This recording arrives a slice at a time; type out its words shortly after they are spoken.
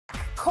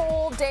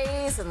Cold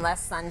days and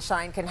less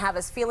sunshine can have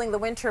us feeling the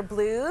winter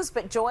blues,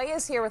 but Joy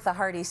is here with a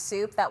hearty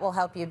soup that will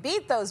help you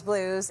beat those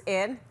blues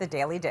in the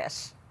daily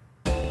dish.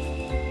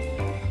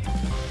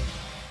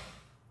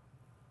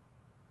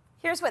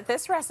 Here's what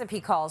this recipe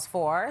calls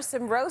for.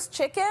 Some roast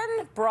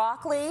chicken,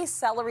 broccoli,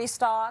 celery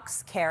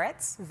stalks,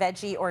 carrots,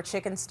 veggie or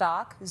chicken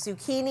stock,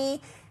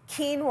 zucchini,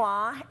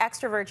 quinoa,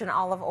 extra virgin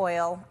olive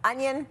oil,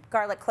 onion,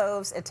 garlic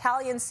cloves,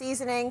 Italian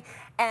seasoning,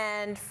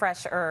 and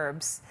fresh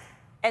herbs.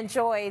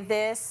 Enjoy.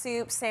 This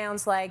soup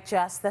sounds like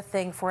just the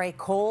thing for a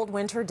cold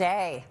winter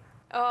day.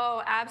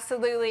 Oh,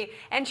 absolutely.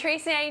 And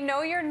Tracy, I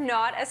know you're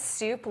not a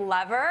soup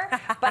lover,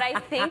 but I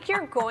think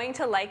you're going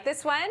to like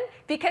this one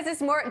because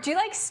it's more, do you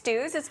like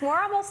stews? It's more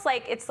almost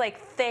like, it's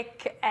like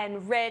thick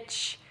and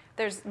rich.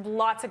 There's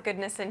lots of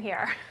goodness in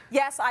here.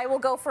 Yes, I will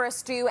go for a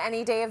stew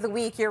any day of the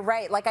week. You're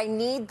right. Like I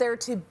need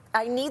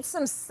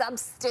some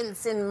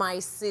substance in my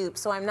soup.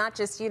 So I'm not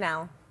just,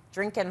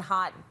 drinking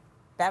hot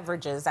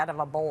beverages out of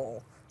a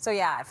bowl. So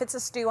yeah, if it's a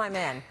stew, I'm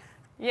in.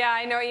 Yeah,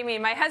 I know what you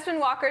mean. My husband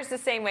Walker's the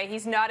same way.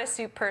 He's not a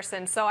soup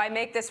person, so I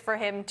make this for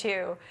him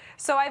too.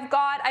 So I've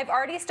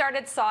already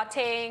started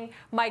sauteing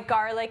my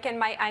garlic and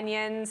my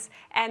onions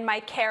and my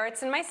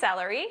carrots and my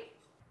celery.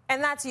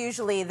 And that's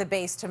usually the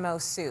base to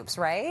most soups,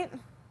 right?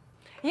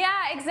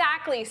 Yeah,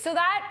 exactly. So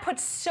that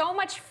puts so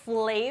much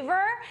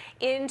flavor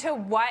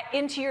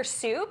into your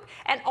soup,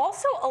 and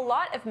also a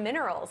lot of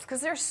minerals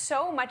because there's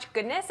so much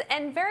goodness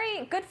and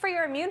very good for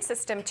your immune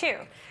system too.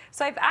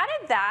 So I've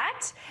added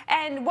that,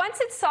 and once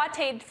it's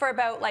sauteed for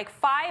about like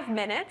 5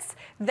 minutes,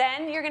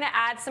 then you're gonna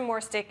add some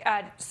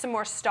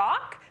more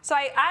stock. So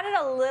I added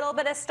a little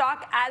bit of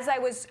stock as I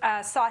was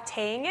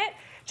sauteing it.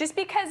 Just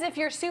because if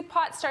your soup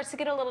pot starts to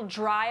get a little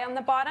dry on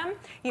the bottom,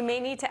 you may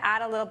need to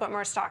add a little bit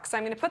more stock. So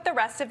I'm going to put the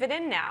rest of it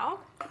in now.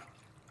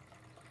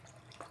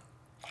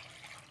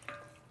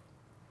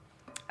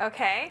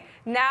 Okay,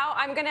 now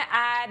I'm going to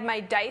add my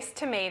diced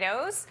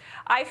tomatoes.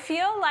 I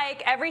feel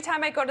like every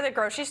time I go to the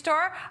grocery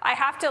store, I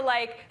have to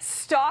like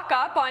stock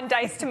up on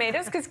diced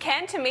tomatoes because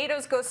canned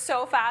tomatoes go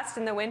so fast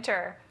in the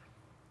winter.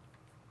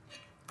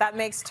 That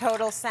makes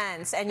total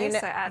sense. And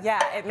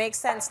yeah, it makes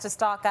sense to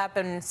stock up,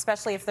 and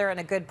especially if they're in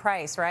a good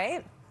price,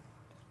 right?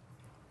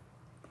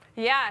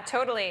 Yeah,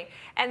 totally.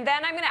 And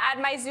then I'm going to add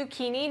my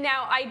zucchini.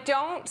 Now, I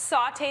don't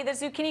saute the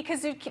zucchini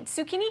because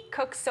zucchini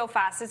cooks so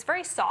fast. It's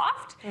very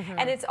soft,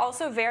 and it's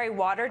also very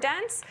water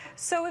dense.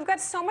 So we've got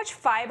so much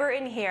fiber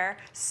in here,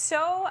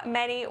 so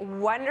many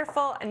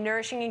wonderful,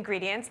 nourishing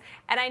ingredients.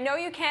 And I know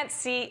you can't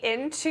see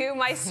into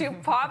my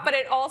soup pot, but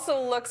it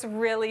also looks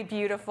really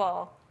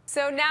beautiful.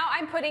 So now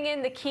I'm putting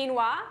in the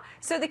quinoa.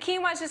 So the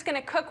quinoa is just going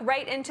to cook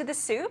right into the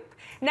soup.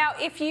 Now,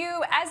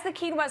 as the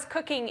quinoa is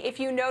cooking, if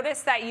you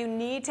notice that you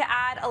need to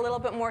add a little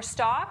bit more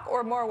stock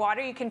or more water,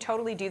 you can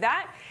totally do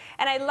that.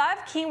 And I love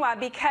quinoa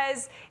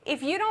because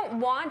if you don't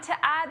want to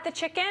add the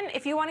chicken,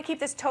 if you want to keep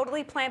this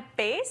totally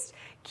plant-based,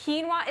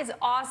 quinoa is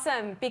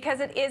awesome because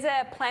it is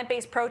a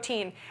plant-based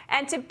protein.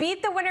 And to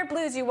beat the winter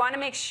blues, you want to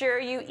make sure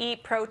you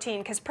eat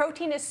protein because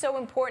protein is so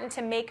important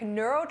to make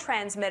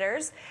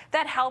neurotransmitters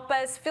that help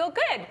us feel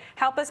good,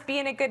 help us be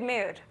in a good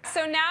mood.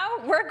 So now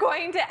we're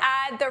going to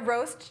add the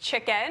roast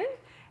chicken.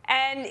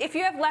 And if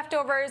you have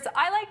leftovers,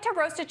 I like to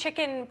roast a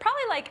chicken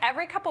probably like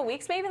every couple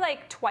weeks, maybe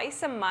like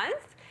twice a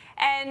month.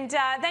 And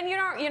then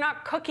you're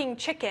not cooking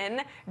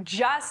chicken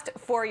just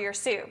for your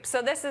soup.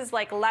 So this is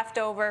like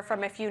leftover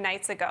from a few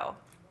nights ago.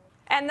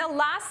 And the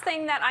last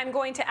thing that I'm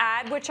going to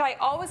add, which I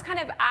always kind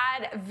of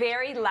add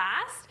very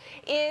last,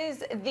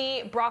 is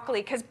the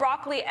broccoli. Because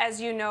broccoli, as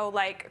you know,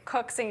 like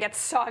cooks and gets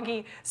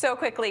soggy so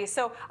quickly.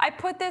 So I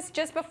put this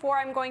just before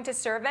I'm going to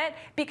serve it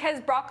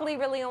because broccoli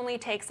really only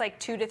takes like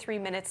 2 to 3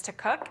 minutes to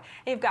cook.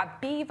 And you've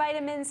got B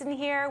vitamins in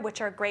here,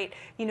 which are great,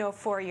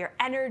 for your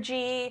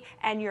energy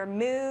and your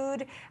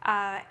mood,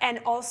 and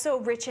also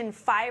rich in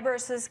fiber,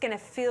 so it's going to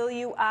fill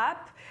you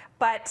up.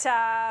 But,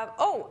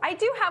 oh, I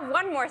do have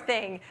one more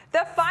thing.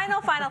 The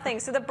final thing.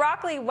 So the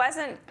broccoli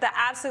wasn't the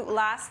absolute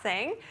last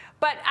thing,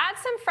 but add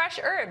some fresh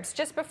herbs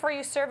just before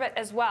you serve it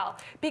as well.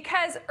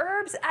 Because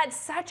herbs add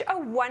such a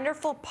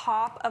wonderful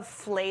pop of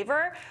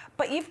flavor,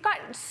 but you've got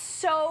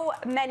so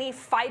many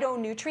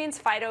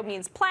phytonutrients, phyto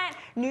means plant,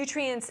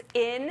 nutrients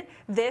in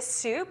this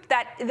soup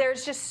that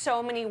there's just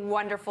so many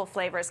wonderful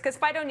flavors. Because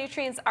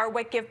phytonutrients are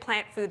what give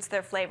plant foods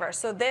their flavor.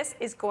 So this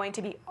is going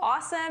to be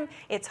awesome.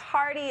 It's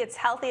hearty, it's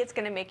healthy, it's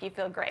going to make you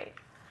feel great.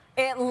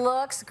 It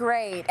looks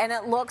great, and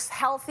it looks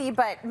healthy,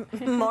 but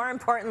more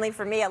importantly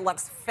for me, it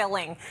looks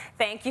filling.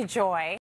 Thank you, Joy.